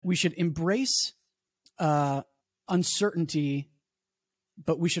we should embrace uncertainty,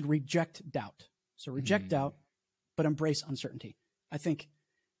 but we should reject doubt. So reject doubt, but embrace uncertainty. I think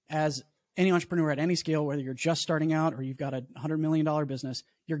as any entrepreneur at any scale, whether you're just starting out or you've got a $100 million business,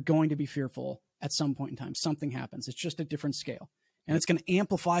 you're going to be fearful at some point in time. Something happens. It's just a different scale, and it's going to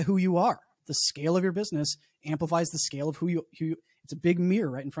amplify who you are. The scale of your business amplifies the scale of who you. It's a big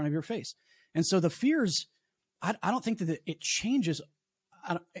mirror right in front of your face. And so the fears, I don't think that it changes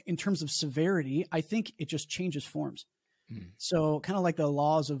in terms of severity. I think it just changes forms. So kind of like the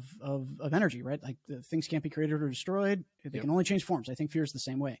laws of energy, right? Like things can't be created or destroyed. They can only change forms. I think fear is the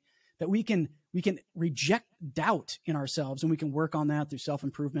same way. That we can reject doubt in ourselves, and we can work on that through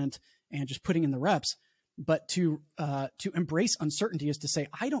self-improvement and just putting in the reps. But to embrace uncertainty is to say,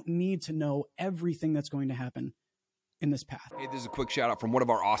 I don't need to know everything that's going to happen in this path. Hey, this is a quick shout out from one of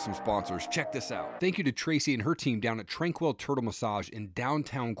our awesome sponsors. Check this out. Thank you to Tracy and her team down at Tranquil Turtle Massage in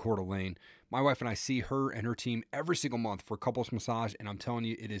downtown Coeur d'Alene. My wife and I see her and her team every single month for couples massage, and I'm telling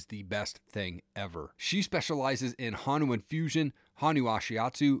you, it is the best thing ever. She specializes in Hanu infusion, Hanu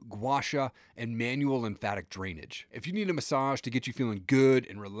Ashiatsu, gua sha, and manual lymphatic drainage. If you need a massage to get you feeling good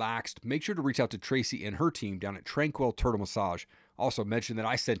and relaxed, make sure to reach out to Tracy and her team down at Tranquil Turtle Massage. Also mention that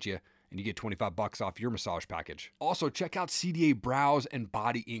I sent you, and you get $25 off your massage package. Also, check out CDA Brows and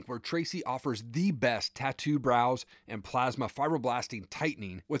Body Ink, where Tracy offers the best tattoo brows and plasma fibroblasting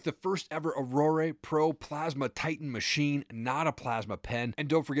tightening with the first ever Aurora Pro Plasma Tighten machine, not a plasma pen. And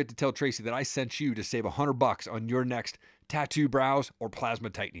don't forget to tell Tracy that I sent you to save $100 on your next tattoo brows or plasma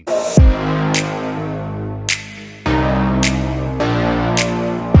tightening.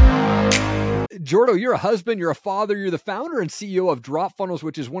 Jordo, you're a husband, you're a father, you're the founder and CEO of Drop Funnels,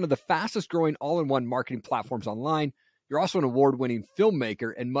 which is one of the fastest growing all-in-one marketing platforms online. You're also an award-winning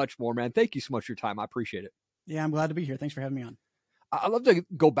filmmaker and much more, man. Thank you so much for your time. I appreciate it. Yeah, I'm glad to be here. Thanks for having me on. I'd love to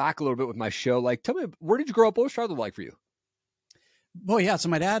go back a little bit with my show. Like, tell me, where did you grow up? What was childhood like for you? Boy, yeah. So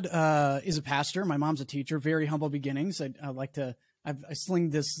my dad is a pastor. My mom's a teacher. Very humble beginnings. I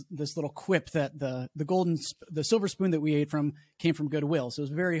sling this little quip that the silver spoon that we ate from came from Goodwill. So it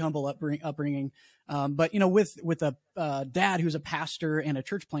was a very humble upbringing. But with a dad who's a pastor and a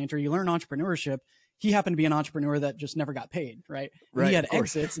church planter, you learn entrepreneurship. He happened to be an entrepreneur that just never got paid, right? He had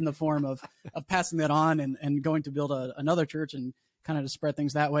exits in the form of passing that on and going to build another church and kind of to spread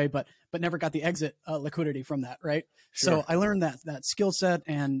things that way, but never got the exit liquidity from that, right? Sure. So I learned that skill set,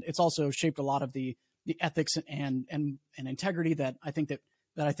 and it's also shaped a lot of the ethics and integrity that I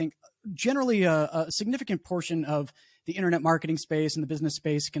think generally a significant portion of the internet marketing space and the business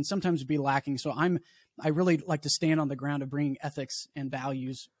space can sometimes be lacking. So I really like to stand on the ground of bringing ethics and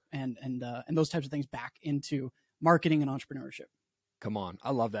values and those types of things back into marketing and entrepreneurship. Come on. I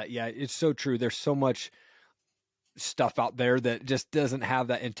love that. Yeah, it's so true. There's so much stuff out there that just doesn't have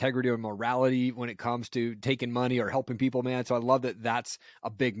that integrity or morality when it comes to taking money or helping people, man. So I love that that's a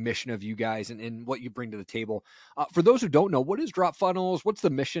big mission of you guys and what you bring to the table. For those who don't know, what is Drop Funnels? What's the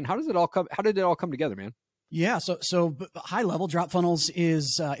mission? How did it all come together, man? Yeah. So high level, Drop Funnels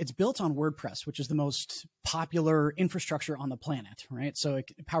is, it's built on WordPress, which is the most popular infrastructure on the planet, right? So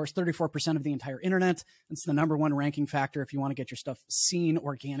it powers 34% of the entire internet. It's the number one ranking factor if you want to get your stuff seen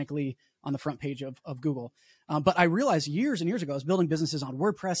organically on the front page of Google. But I realized years and years ago, I was building businesses on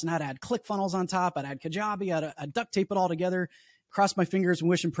WordPress and I'd add ClickFunnels on top. I'd add Kajabi. I'd duct tape it all together, cross my fingers and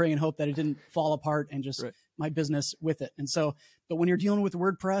wish and pray and hope that it didn't fall apart and just my business with it. And so, but when you're dealing with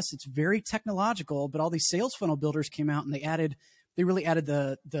WordPress, it's very technological, but all these sales funnel builders came out and they really added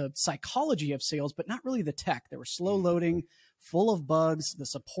the psychology of sales, but not really the tech. They were slow loading, full of bugs. The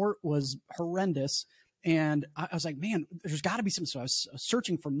support was horrendous. And I was like, man, there's got to be something. So I was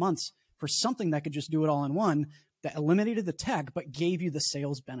searching for months for something that could just do it all in one, that eliminated the tech, but gave you the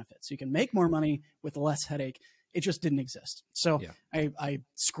sales benefits. So you can make more money with less headache. It just didn't exist. So I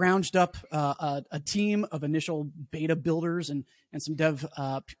scrounged up a team of initial beta builders and some dev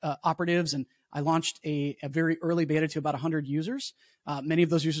operatives, and I launched a very early beta to about 100 users. Many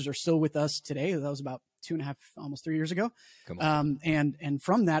of those users are still with us today. That was about 2.5, almost 3 years ago. And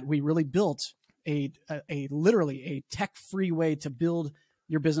from that, we really built literally a tech-free way to build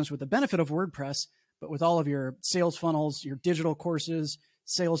your business with the benefit of WordPress, but with all of your sales funnels, your digital courses,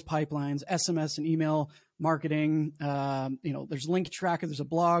 sales pipelines, SMS and email marketing. There's link tracker, there's a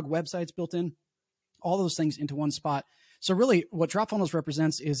blog, websites built in, all those things into one spot. So really what Drop Funnels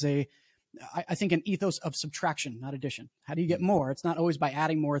represents is I think an ethos of subtraction, not addition. How do you get more? It's not always by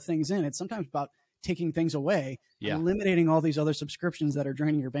adding more things in. It's sometimes about taking things away, eliminating all these other subscriptions that are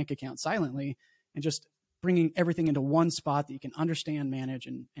draining your bank account silently, and just bringing everything into one spot that you can understand, manage,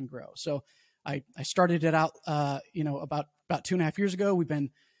 and grow. So I started it out, about 2.5 years ago. We've been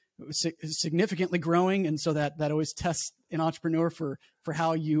significantly growing. And so that always tests an entrepreneur for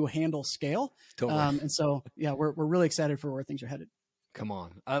how you handle scale. Totally. And so, yeah, we're really excited for where things are headed. Come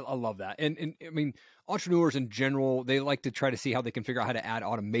on. I love that. And I mean, entrepreneurs in general, they like to try to see how they can figure out how to add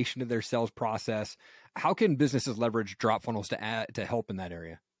automation to their sales process. How can businesses leverage drop funnels to help in that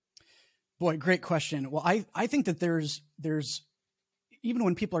area? Boy, great question. Well, I think that there's even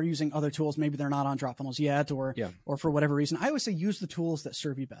when people are using other tools, maybe they're not on drop funnels yet, or for whatever reason, I always say use the tools that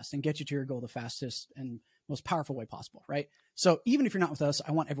serve you best and get you to your goal the fastest and most powerful way possible, right? So even if you're not with us,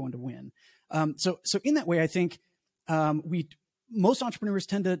 I want everyone to win. So in that way, I think most entrepreneurs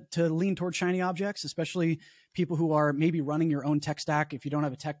tend to lean toward shiny objects, especially people who are maybe running your own tech stack. If you don't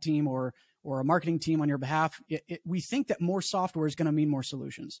have a tech team or a marketing team on your behalf, we think that more software is going to mean more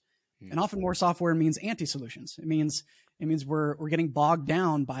solutions. And often more software means anti-solutions. It means we're getting bogged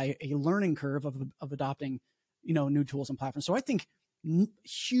down by a learning curve of adopting, new tools and platforms. So I think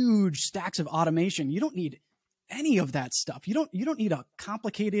huge stacks of automation. You don't need any of that stuff. You don't need a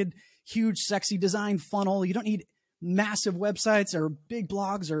complicated, huge, sexy design funnel. You don't need massive websites or big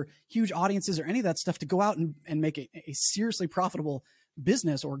blogs or huge audiences or any of that stuff to go out and make a seriously profitable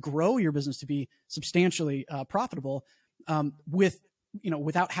business or grow your business to be substantially profitable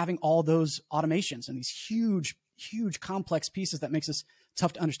without having all those automations and these huge complex pieces that makes us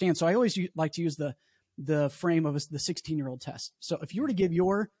tough to understand. So I always like to use the frame of the 16-year-old test. So if you were to give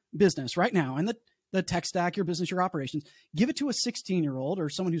your business right now and the tech stack, your business, your operations, give it to a 16-year-old or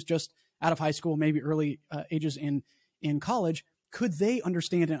someone who's just out of high school, maybe early ages in college, could they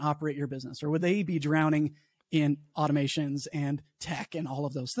understand and operate your business? Or would they be drowning in automations and tech and all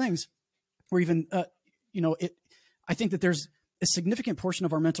of those things? Or even, I think that there's a significant portion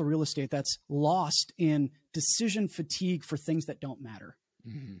of our mental real estate that's lost in decision fatigue for things that don't matter.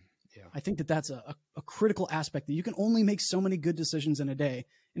 Mm-hmm. Yeah. I think that that's a critical aspect, that you can only make so many good decisions in a day.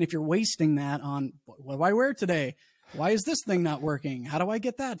 And if you're wasting that on what do I wear today? Why is this thing not working? How do I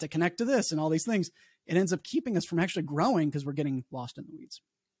get that to connect to this and all these things? It ends up keeping us from actually growing because we're getting lost in the weeds.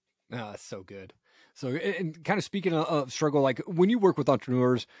 Oh, that's so good. So, and kind of speaking of struggle, like when you work with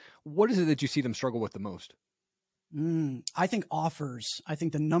entrepreneurs, what is it that you see them struggle with the most? I think offers. I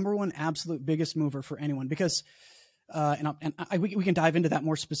think the number one absolute biggest mover for anyone, because we can dive into that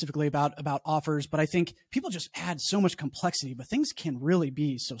more specifically about offers, but I think people just add so much complexity, but things can really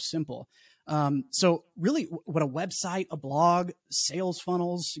be so simple. So really what a website, a blog, sales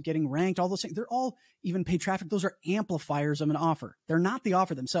funnels, getting ranked, all those things, they're all even paid traffic. Those are amplifiers of an offer. They're not the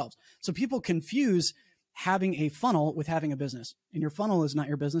offer themselves. So people confuse having a funnel with having a business, and your funnel is not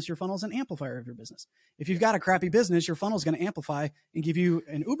your business. Your funnel is an amplifier of your business. If you've got a crappy business, your funnel is going to amplify and give you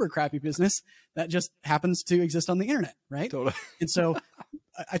an uber crappy business that just happens to exist on the internet. Right. Totally. And so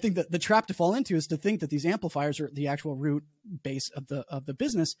I think that the trap to fall into is to think that these amplifiers are the actual root base of the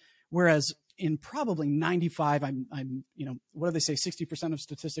business. Whereas in probably 95, what do they say? 60% of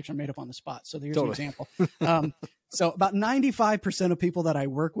statistics are made up on the spot. So here's an example. So about 95% of people that I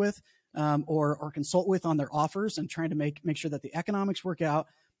work with, or consult with on their offers and trying to make sure that the economics work out,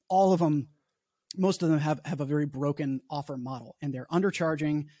 most of them have a very broken offer model, and they're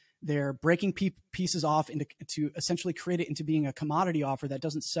undercharging. They're breaking pieces off to essentially create it into being a commodity offer that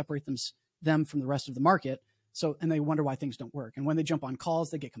doesn't separate them from the rest of the market. So, and they wonder why things don't work. And when they jump on calls,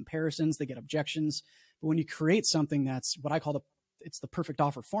 they get comparisons, they get objections. But when you create something that's what I call it's the perfect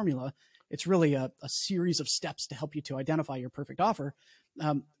offer formula, it's really a series of steps to help you to identify your perfect offer.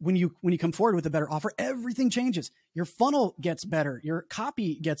 When you come forward with a better offer, everything changes. Your funnel gets better. Your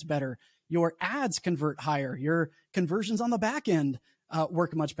copy gets better. Your ads convert higher. Your conversions on the back end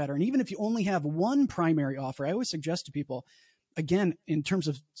work much better. And even if you only have one primary offer, I always suggest to people, again, in terms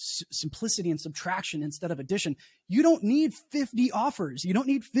of simplicity and subtraction instead of addition, you don't need 50 offers. You don't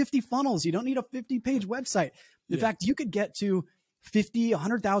need 50 funnels. You don't need a 50-page website. In fact, you could get to $50,000,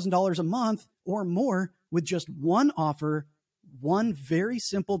 $100,000 a month or more with just one offer, one very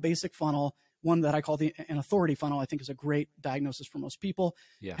simple basic funnel, one that I call an authority funnel. I think is a great diagnosis for most people.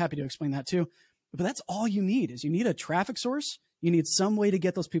 Yeah. Happy to explain that too. But that's all you need is you need a traffic source. You need some way to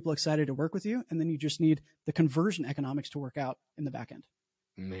get those people excited to work with you. And then you just need the conversion economics to work out in the back end.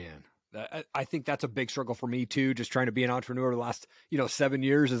 Man, I think that's a big struggle for me too. Just trying to be an entrepreneur the last, 7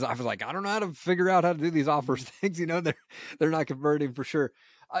 years is I was like, I don't know how to figure out how to do these offers things. They're not converting for sure.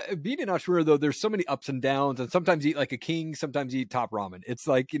 Being an entrepreneur though, there's so many ups and downs, and sometimes you eat like a king, sometimes you eat top ramen. It's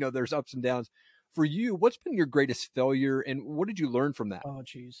like, there's ups and downs. For you, what's been your greatest failure and what did you learn from that? Oh,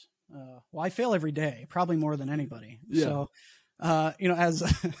 geez. Well, I fail every day, probably more than anybody. Yeah. So, as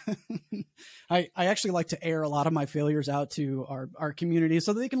I actually like to air a lot of my failures out to our community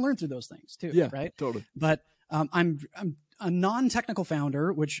so that they can learn through those things too. Yeah, right. Totally. But I'm a non-technical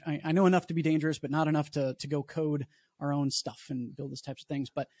founder, which I know enough to be dangerous, but not enough to go code our own stuff and build these types of things.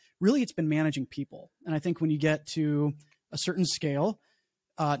 But really, it's been managing people. And I think when you get to a certain scale,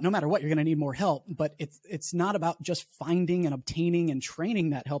 no matter what, you're going to need more help. But it's not about just finding and obtaining and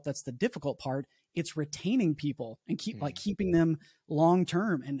training that help. That's the difficult part. It's retaining people and keeping them long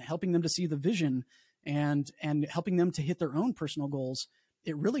term and helping them to see the vision and helping them to hit their own personal goals.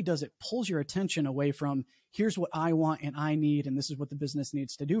 It really does. It pulls your attention away from here's what I want and I need, and this is what the business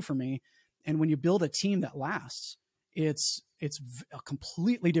needs to do for me. And when you build a team that lasts, it's a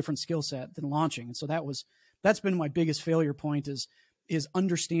completely different skill set than launching. And so that's been my biggest failure point is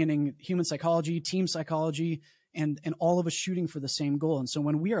understanding human psychology, team psychology, and all of us shooting for the same goal. And so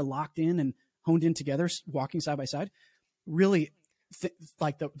when we are locked in and honed in together, walking side by side, really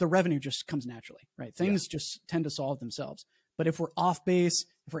like the revenue just comes naturally, right? Things just tend to solve themselves. But if we're off base,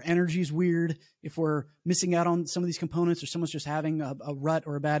 if our energy is weird, if we're missing out on some of these components, or someone's just having a rut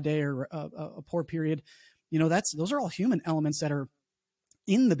or a bad day or a poor period, those are all human elements that are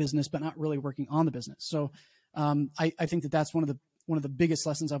in the business, but not really working on the business. So I think that's one of the biggest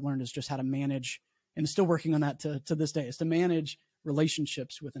lessons I've learned is just how to manage, and still working on that to this day, is to manage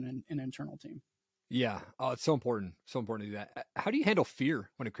relationships with an internal team. Yeah. Oh, it's so important. So important to do that. How do you handle fear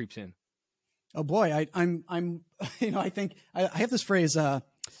when it creeps in? Oh boy, I think I have this phrase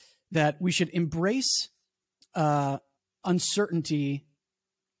that we should embrace uncertainty,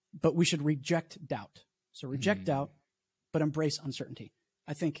 but we should reject doubt. So reject doubt, but embrace uncertainty.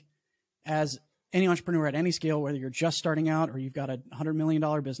 I think as any entrepreneur at any scale, whether you're just starting out or you've got a $100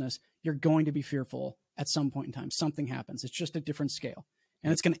 million business, you're going to be fearful at some point in time. Something happens. It's just a different scale,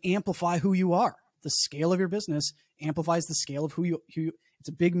 and it's going to amplify who you are. The scale of your business amplifies the scale of who you. It's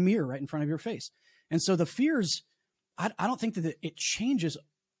a big mirror right in front of your face. And so the fears, I don't think that it changes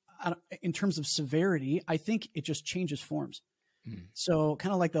in terms of severity. I think it just changes forms. So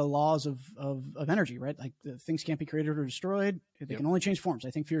kind of like the laws of energy, right? Like things can't be created or destroyed. They can only change forms.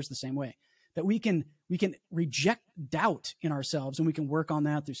 I think fear is the same way, that we can reject doubt in ourselves, and we can work on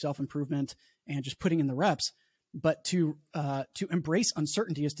that through self-improvement and just putting in the reps. But to embrace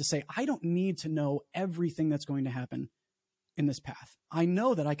uncertainty is to say, I don't need to know everything that's going to happen in this path. I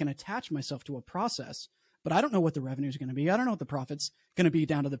know that I can attach myself to a process, but I don't know what the revenue is going to be. I don't know what the profit's going to be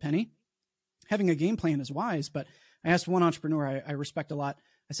down to the penny. Having a game plan is wise, but I asked one entrepreneur I respect a lot.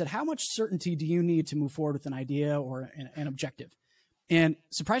 I said, how much certainty do you need to move forward with an idea or an objective? And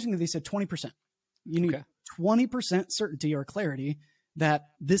surprisingly, they said 20%. You need 20% certainty or clarity that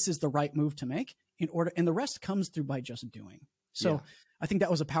this is the right move to make in order, and the rest comes through by just doing. So I think that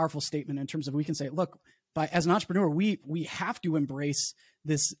was a powerful statement in terms of, we can say, look, as an entrepreneur, we have to embrace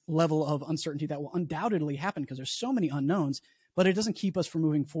this level of uncertainty that will undoubtedly happen because there's so many unknowns, but it doesn't keep us from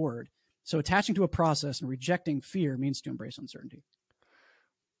moving forward. So attaching to a process and rejecting fear means to embrace uncertainty.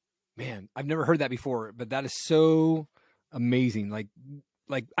 Man, I've never heard that before, but that is so amazing. Like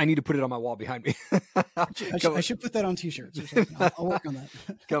I need to put it on my wall behind me. I should put that on t-shirts or something. I'll work on that.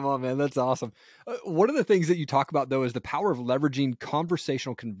 Come on, man. That's awesome. One of the things that you talk about, though, is the power of leveraging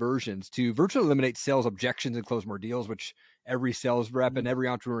conversational conversions to virtually eliminate sales objections and close more deals, which every sales rep and every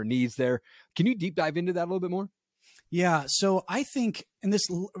entrepreneur needs there. Can you deep dive into that a little bit more? Yeah. So I think, and this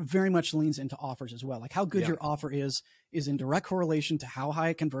very much leans into offers as well. Like how good your offer is in direct correlation to how high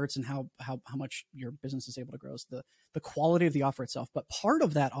it converts and how much your business is able to grow. So the quality of the offer itself. But part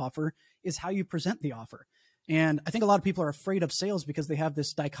of that offer is how you present the offer. And I think a lot of people are afraid of sales because they have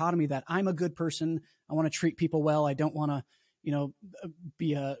this dichotomy that I'm a good person. I want to treat people well. I don't want to,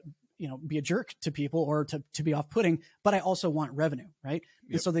 be a jerk to people or to be off-putting, but I also want revenue, right?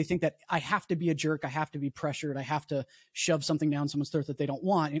 Yep. And so they think that I have to be a jerk. I have to be pressured. I have to shove something down someone's throat that they don't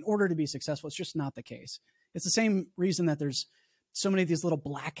want in order to be successful. It's just not the case. It's the same reason that there's so many of these little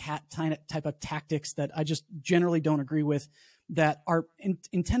black hat type of tactics that I just generally don't agree with, that are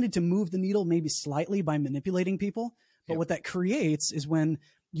intended to move the needle maybe slightly by manipulating people. But what that creates is when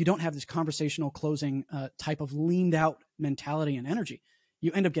you don't have this conversational closing type of leaned out mentality and energy,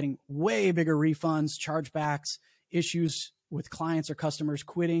 you end up getting way bigger refunds, chargebacks, issues with clients or customers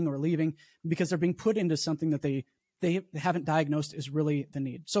quitting or leaving because they're being put into something that they haven't diagnosed is really the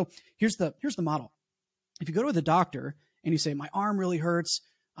need. So here's the model. If you go to the doctor and you say, my arm really hurts,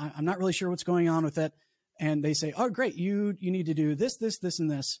 I'm not really sure what's going on with it, and they say, oh, great, you need to do this, and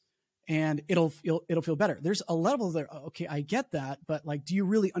this, and it'll feel better. There's a level there. Okay, I get that, but like, do you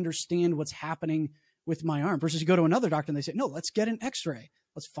really understand what's happening with my arm? Versus you go to another doctor and they say, no, let's get an x-ray.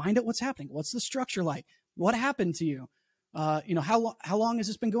 Let's find out what's happening. What's the structure like? What happened to you? How long has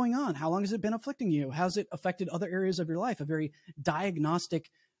this been going on? How long has it been afflicting you? How's it affected other areas of your life? A very diagnostic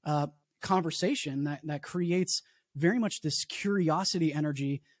conversation that creates very much this curiosity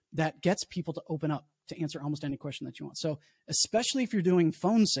energy that gets people to open up to answer almost any question that you want. So especially if you're doing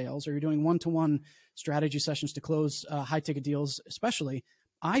phone sales or you're doing one-to-one strategy sessions to close high ticket deals, especially,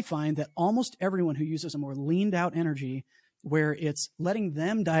 I find that almost everyone who uses a more leaned out energy where it's letting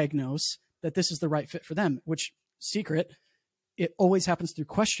them diagnose that this is the right fit for them, which secret, it always happens through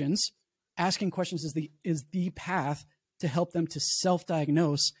questions. Asking questions is the path to help them to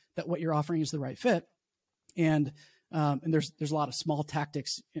self-diagnose that what you're offering is the right fit. And there's a lot of small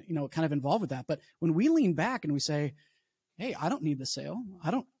tactics, kind of involved with that. But when we lean back and we say, hey, I don't need the sale.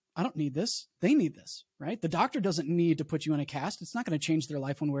 I don't need this. They need this, right? The doctor doesn't need to put you in a cast. It's not going to change their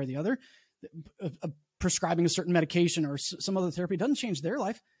life one way or the other. Prescribing a certain medication or some other therapy doesn't change their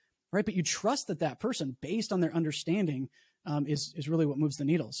life, right? But you trust that person based on their understanding is really what moves the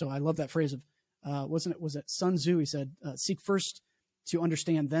needle. So I love that phrase of, was it Sun Tzu? He said, seek first to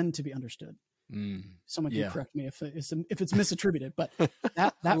understand, then to be understood. Someone can correct me if it's misattributed, but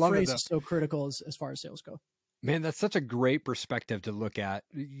that phrase is so critical as far as sales go. Man, that's such a great perspective to look at,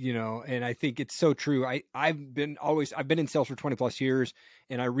 and I think it's so true. I've been in sales for 20 plus years,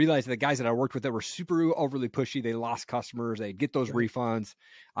 and I realized the guys that I worked with that were super overly pushy, they lost customers, they get those refunds.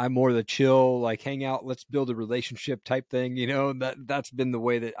 I'm more the chill, like hang out, let's build a relationship type thing. That's been the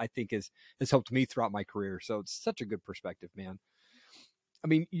way that I think has helped me throughout my career. So it's such a good perspective, man. I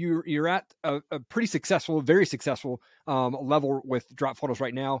mean, you're at a pretty successful, very successful level with drop funnels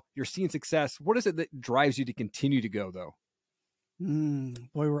right now. You're seeing success. What is it that drives you to continue to go, though?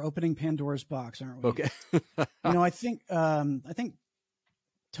 Boy, we're opening Pandora's box, aren't we? Okay. I think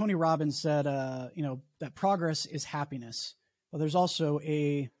Tony Robbins said, that progress is happiness. Well, there's also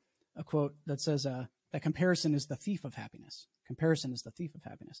a quote that says that comparison is the thief of happiness. Comparison is the thief of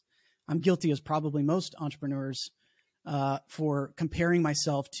happiness. I'm guilty, as probably most entrepreneurs, for comparing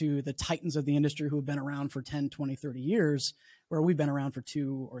myself to the titans of the industry who have been around for 10, 20, 30 years, where we've been around for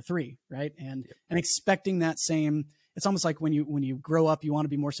 2 or 3, right? And expecting that same, it's almost like when you grow up, you want to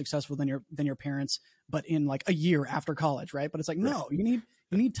be more successful than your parents, but in like a year after college, right? But it's like, no, you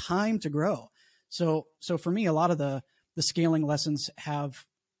need time to grow. So for me, a lot of the scaling lessons have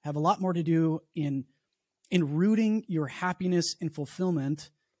a lot more to do in rooting your happiness and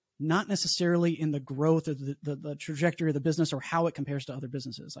fulfillment, not necessarily in the growth or the trajectory of the business or how it compares to other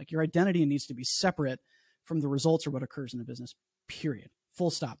businesses. Like your identity needs to be separate from the results or what occurs in the business, period.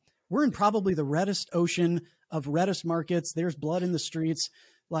 Full stop. We're in probably the reddest ocean of reddest markets. There's blood in the streets.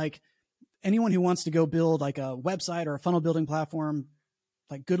 Like anyone who wants to go build like a website or a funnel building platform,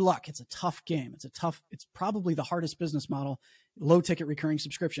 like good luck. It's a tough game. It's probably the hardest business model, low ticket recurring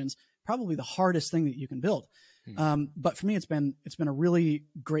subscriptions, probably the hardest thing that you can build. But for me, it's been a really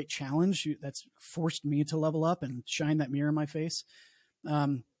great challenge that's forced me to level up and shine that mirror in my face.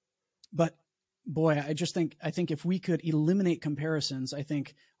 But boy, I think if we could eliminate comparisons, I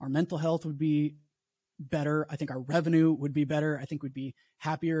think our mental health would be better. I think our revenue would be better. I think we'd be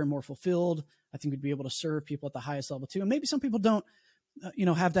happier and more fulfilled. I think we'd be able to serve people at the highest level too. And maybe some people don't,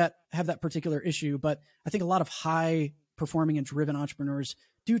 have that particular issue, but I think a lot of high performing and driven entrepreneurs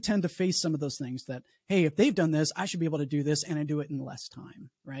do tend to face some of those things that, hey, if they've done this, I should be able to do this, and I do it in less time.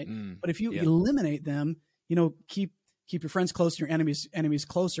 Right. But if you eliminate them, keep your friends close, your enemies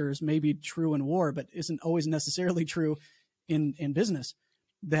closer is maybe true in war, but isn't always necessarily true in business.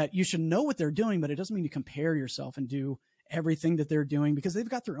 That you should know what they're doing, but it doesn't mean you compare yourself and do everything that they're doing, because they've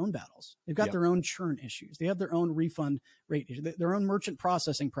got their own battles. They've got their own churn issues. They have their own refund rate issues, their own merchant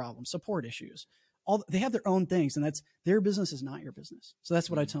processing problems, support issues. They have their own things, and that's their business is not your business. So that's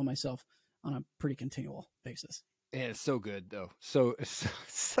what I tell myself on a pretty continual basis. Yeah, it's so good though. So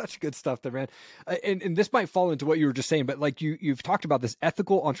such good stuff there, man. And this might fall into what you were just saying, but like you've talked about this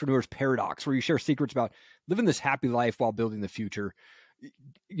ethical entrepreneur's paradox, where you share secrets about living this happy life while building the future.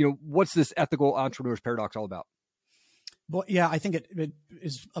 What's this ethical entrepreneur's paradox all about? Well, yeah, I think it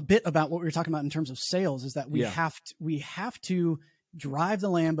is a bit about what we were talking about in terms of sales, is that we have to drive the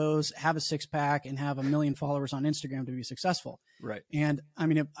Lambos, have a 6-pack, and have 1 million followers on Instagram to be successful. Right. And I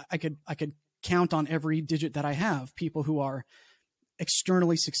mean, I could count on every digit that I have people who are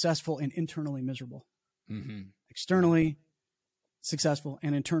externally successful and internally miserable. Externally successful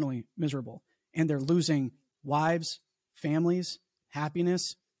and internally miserable. And they're losing wives, families,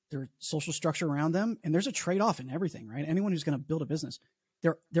 happiness, their social structure around them. And there's a trade-off in everything, right? Anyone who's going to build a business,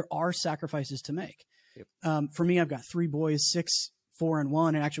 there are sacrifices to make. Yep. For me, I've got 3 boys, 6, 4, and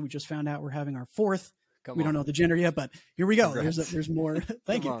 1. And actually, we just found out we're having our 4th. We don't know the gender yet, but here we go. There's more.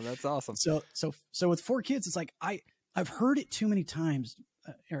 Thank you. That's awesome. So with 4 kids, it's like, I've heard it too many times,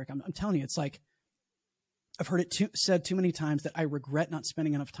 Eric, I'm telling you, it's like, I've heard it said too many times that I regret not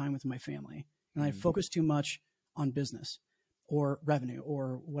spending enough time with my family. And I focus too much on business or revenue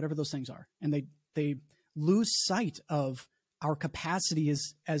or whatever those things are. And they lose sight of our capacity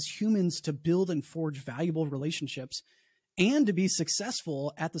as humans to build and forge valuable relationships and to be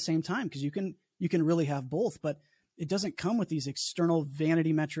successful at the same time. Because you can really have both, but it doesn't come with these external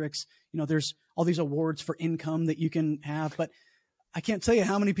vanity metrics. There's all these awards for income that you can have, but I can't tell you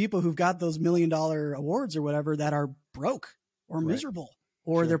how many people who've got those $1 million awards or whatever that are broke or miserable,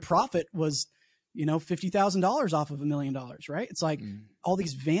 or their profit was, $50,000 off of $1 million, right? It's like all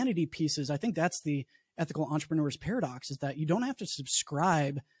these vanity pieces. I think that's the ethical entrepreneur's paradox, is that you don't have to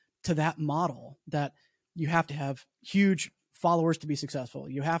subscribe to that model, that you have to have huge followers to be successful.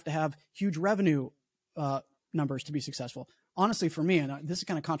 You have to have huge revenue numbers to be successful. Honestly, for me, and this is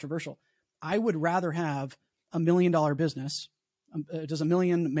kind of controversial, I would rather have $1 million business, does $1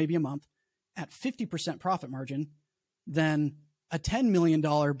 million maybe a month at 50% profit margin, than a $10 million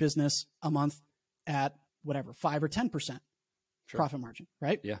business a month at whatever, 5 or 10% profit margin,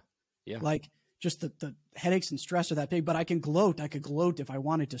 right? Yeah. Yeah. Like just the headaches and stress are that big, but I could gloat if I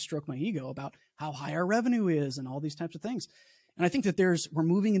wanted to stroke my ego about how high our revenue is and all these types of things. And I think that we're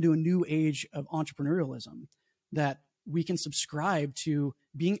moving into a new age of entrepreneurialism, that we can subscribe to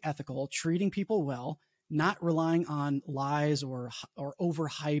being ethical, treating people well, not relying on lies or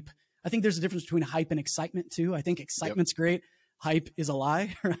overhype. I think there's a difference between hype and excitement too. I think excitement's great. Hype is a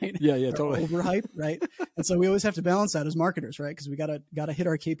lie, right? Yeah, or totally. Overhype, right? And so we always have to balance that as marketers, right? Because we gotta hit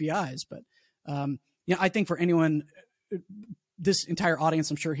our KPIs. But I think for anyone, this entire audience,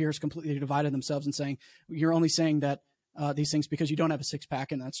 I'm sure, here is completely divided themselves and saying, you're only saying that these things because you don't have a six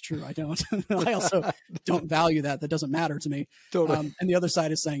pack, and that's true. I don't. I also don't value that. That doesn't matter to me. Totally. And the other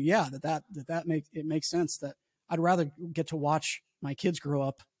side is saying, that makes sense. That I'd rather get to watch my kids grow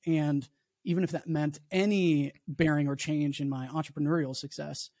up, and even if that meant any bearing or change in my entrepreneurial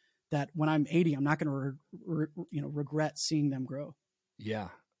success, that when I'm 80, I'm not going to regret seeing them grow. Yeah.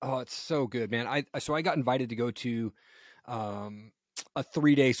 Oh, it's so good, man. I got invited to go to a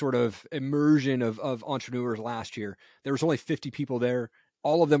 3-day sort of immersion of entrepreneurs last year. There was only 50 people there.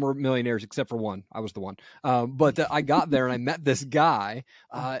 All of them were millionaires except for one. I was the one. But I got there and I met this guy.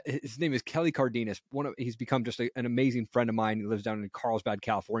 His name is Kelly Cardenas. He's become just an amazing friend of mine. He lives down in Carlsbad,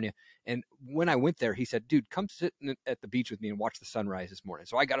 California. And when I went there, he said, dude, come sit at the beach with me and watch the sunrise this morning.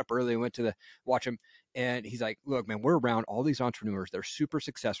 So I got up early and went to watch him. And he's like, look, man, we're around all these entrepreneurs. They're super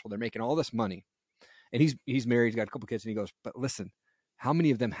successful. They're making all this money. And he's married. He's got a couple kids. And he goes, but listen, how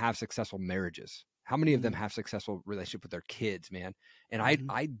many of them have successful marriages? How many of them have successful relationship with their kids, man? And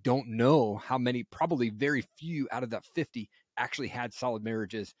I don't know how many, probably very few out of that 50 actually had solid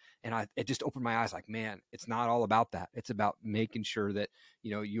marriages. And it just opened my eyes like, man, it's not all about that. It's about making sure that,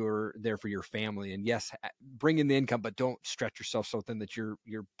 you're there for your family, and yes, bring in the income, but don't stretch yourself so thin that you're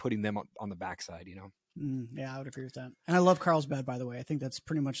putting them on the backside, Yeah, I would agree with that. And I love Carlsbad, by the way. I think that's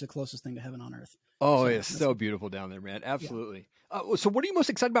pretty much the closest thing to heaven on earth. Oh, it's so beautiful down there, man. Absolutely. Yeah. So what are you most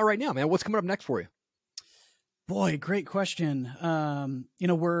excited about right now, man? What's coming up next for you? Boy, great question.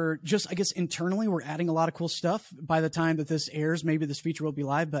 We're just, I guess, internally, we're adding a lot of cool stuff. By the time that this airs, maybe this feature will be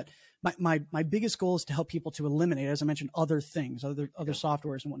live, but my biggest goal is to help people to eliminate, as I mentioned, other things, other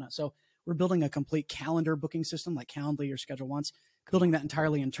softwares and whatnot. So we're building a complete calendar booking system like Calendly or Schedule Once, building that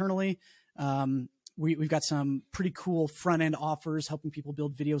entirely internally. We've got some pretty cool front end offers, helping people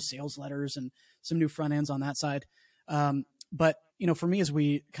build video sales letters and some new front ends on that side. But for me, as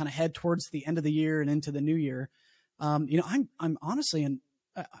we kind of head towards the end of the year and into the new year, I'm honestly, and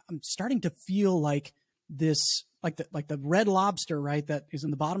I'm starting to feel like this, like the red lobster, right, that is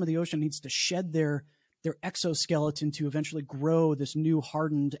in the bottom of the ocean needs to shed their exoskeleton to eventually grow this new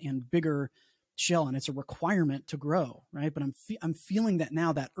hardened and bigger shell, and it's a requirement to grow, right? But I'm feeling that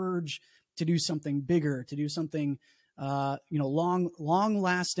now, that urge to do something bigger, to do something long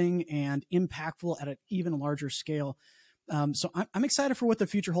lasting and impactful at an even larger scale. So I'm excited for what the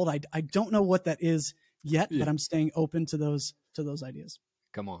future holds. I don't know what that is yet, but I'm staying open to those ideas.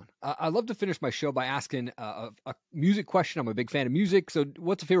 Come on. I love to finish my show by asking a music question. I'm a big fan of music. So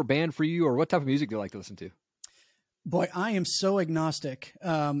what's a favorite band for you, or what type of music do you like to listen to? Boy, I am so agnostic.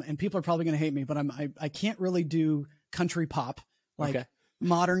 And people are probably going to hate me, but I can't really do country pop, like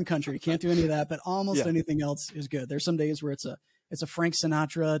modern country. Can't do any of that, but almost anything else is good. There's some days where it's a Frank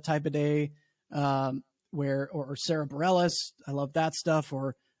Sinatra type of day, or Sarah Bareilles. I love that stuff.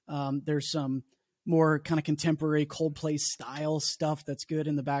 Or there's some more kind of contemporary Coldplay style stuff that's good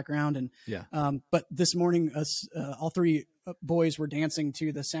in the background. And but this morning, all three boys were dancing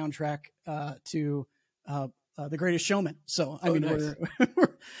to the soundtrack to The Greatest Showman. So I mean, nice.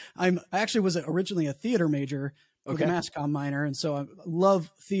 I actually was originally a theater major, with a mass comm minor. And so I love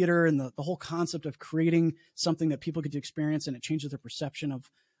theater and the whole concept of creating something that people get to experience, and it changes their perception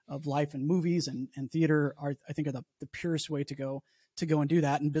of life, and movies and theater I think are the purest way to go and do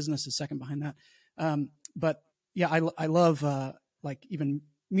that. And business is second behind that. But yeah, I love like even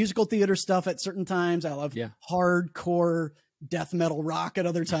musical theater stuff at certain times. I love hardcore death metal rock at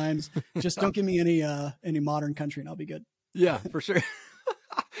other times. Just don't give me any modern country and I'll be good. Yeah, for sure.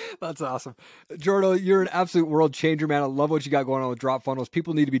 That's awesome. Jordo, you're an absolute world changer, man. I love what you got going on with Drop Funnels.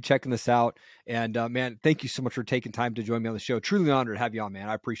 People need to be checking this out. And man, thank you so much for taking time to join me on the show. Truly an honor to have you on, man.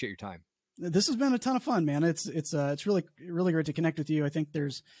 I appreciate your time. This has been a ton of fun, man. It's really, really great to connect with you. I think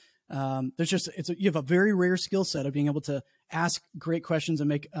you have a very rare skill set of being able to ask great questions and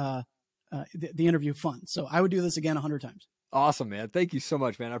make the interview fun. So I would do this again 100 times. Awesome, man. Thank you so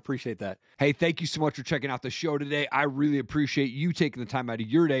much, man. I appreciate that. Hey, thank you so much for checking out the show today. I really appreciate you taking the time out of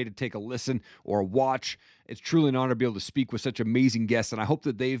your day to take a listen or a watch. It's truly an honor to be able to speak with such amazing guests, and I hope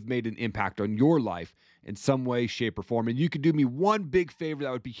that they've made an impact on your life in some way, shape, or form. And you could do me one big favor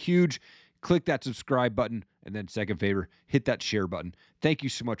that would be huge. Click that subscribe button, and then second favor, hit that share button. Thank you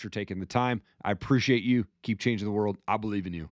so much for taking the time. I appreciate you. Keep changing the world. I believe in you.